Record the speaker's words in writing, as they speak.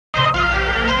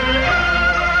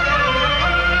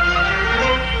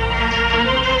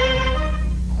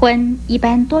荤一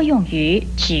般多用于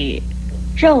指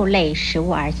肉类食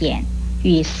物而言，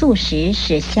与素食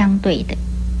是相对的，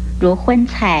如荤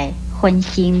菜、荤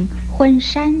腥、荤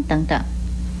膻等等。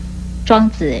庄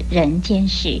子人间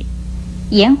世，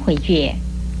颜回曰：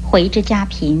回之家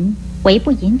贫，唯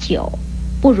不饮酒，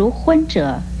不如荤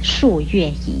者数月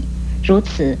矣，如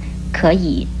此可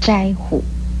以斋乎？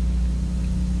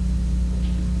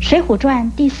水浒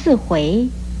传第4回，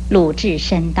鲁智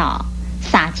深道，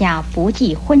洒家不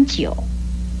忌荤酒。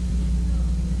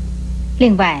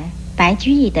另外，白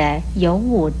居易的《尤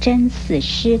物真寺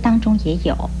诗》当中也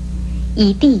有：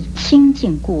以地清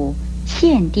净故，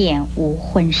献殿无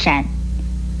荤膻。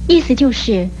意思就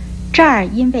是这儿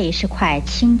因为是块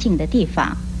清净的地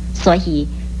方，所以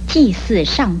祭祀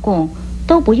上供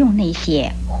都不用那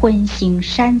些荤腥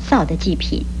膻臊的祭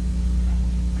品。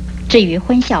至于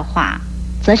荤笑话，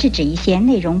则是指一些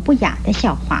内容不雅的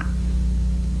笑话。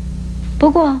不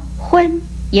过荤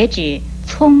也指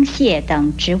葱蟹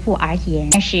等植物而言，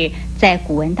但是在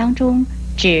古文当中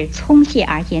指葱蟹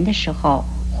而言的时候，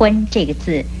荤这个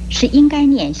字是应该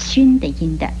念熏的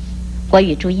音的，国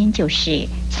语注音就是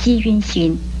西晕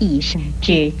熏一声，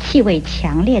指气味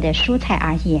强烈的蔬菜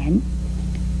而言。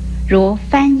如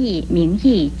翻译名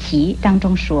义集当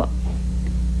中说：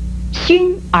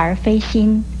熏而非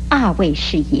辛，二味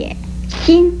是也；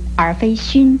辛而非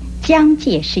熏，将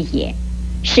介是也；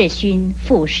是熏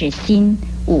复是辛，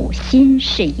五辛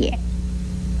是也。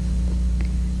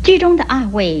剧中的二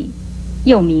味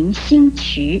又名辛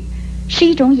渠，是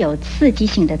一种有刺激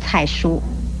性的菜蔬，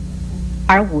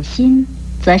而五辛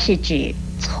则是指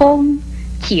葱、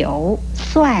酒、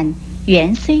蒜、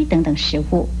芫荽等等食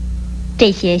物。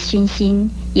这些熏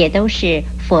辛也都是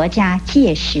佛家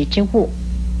戒食之物。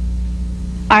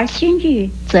而熏玉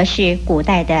则是古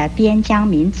代的边疆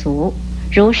民族，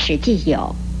如《史记》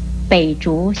有北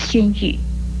逐熏玉，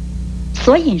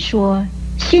所引说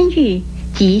熏玉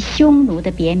即匈奴的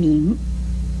别名。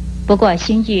不过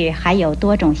熏玉还有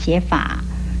多种写法，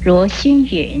如熏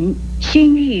允、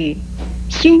熏玉、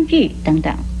熏玉等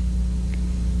等。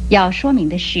要说明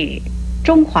的是，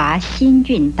中华新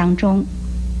韵当中，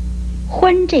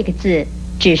荤这个字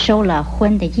只收了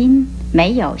荤的音，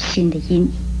没有熏的音，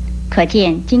可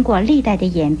见经过历代的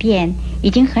演变，已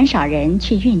经很少人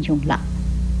去运用了。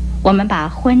我们把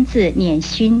荤字念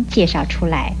熏介绍出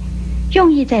来，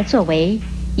用意在作为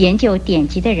研究典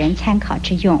籍的人参考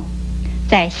之用，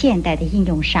在现代的应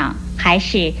用上，还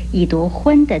是以读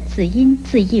荤的字音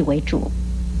字义为主。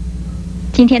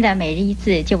今天的每日一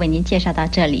字就为您介绍到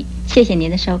这里，谢谢您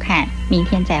的收看，明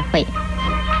天再会。